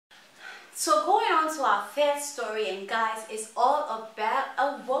So going on to our third story, and guys, it's all about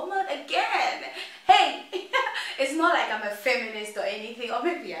a woman again. Hey, it's not like I'm a feminist or anything, or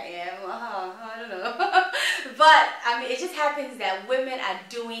maybe I am, I don't know. But I mean, it just happens that women are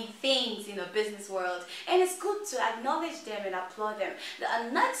doing things in the business world, and it's good to acknowledge them and applaud them. The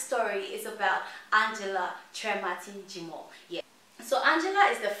next story is about Angela Trematin-Jimo. Yeah. So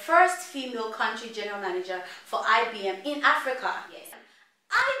Angela is the first female country general manager for IBM in Africa. Yes.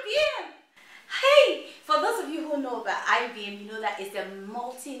 IBM! Hey! For those of you who know about IBM, you know that it's a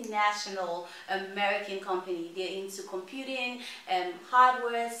multinational American company. They're into computing,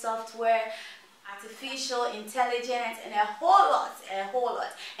 hardware, software, artificial intelligence, and a whole lot.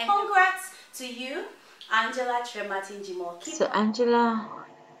 And congrats to you, Angela Trematin-Jimo. So Angela,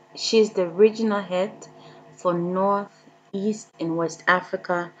 she's the regional head for North, East, and West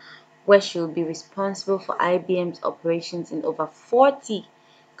Africa, where she'll be responsible for IBM's operations in over 40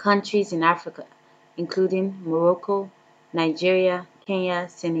 countries in Africa, including Morocco, Nigeria, Kenya,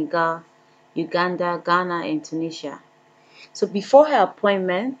 Senegal, Uganda, Ghana, and Tunisia. So before her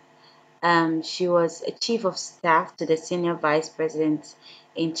appointment, she was a chief of staff to the senior vice president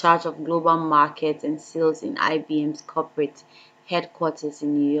in charge of global markets and sales in IBM's corporate headquarters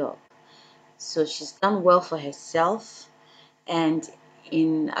in New York. So she's done well for herself. And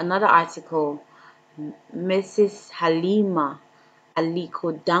in another article, Mrs. Halima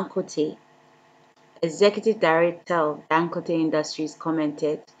Aliko Dangote, executive director of Dangote Industries,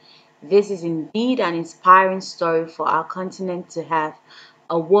 commented, "This is indeed an inspiring story for our continent to have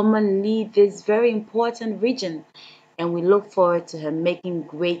a woman lead this very important region, and we look forward to her making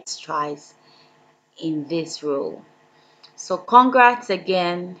great strides in this role." So congrats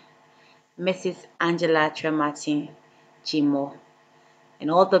again, Mrs. Angela Trematin-Jimo,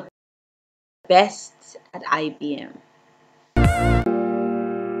 and all the best at IBM.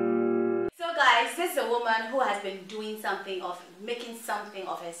 So guys, this is a woman who has been making something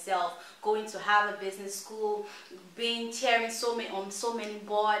of herself, going to Harvard Business School, being chairing on so many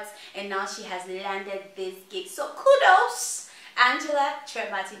boards, and now she has landed this gig. So kudos, Angela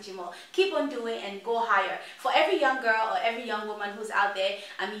Trematin-Jimo. Keep on doing and go higher. For every young girl or every young woman who's out there,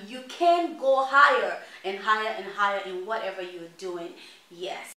 I mean, you can go higher and higher and higher in whatever you're doing.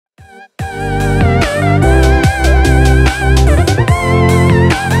 Yes.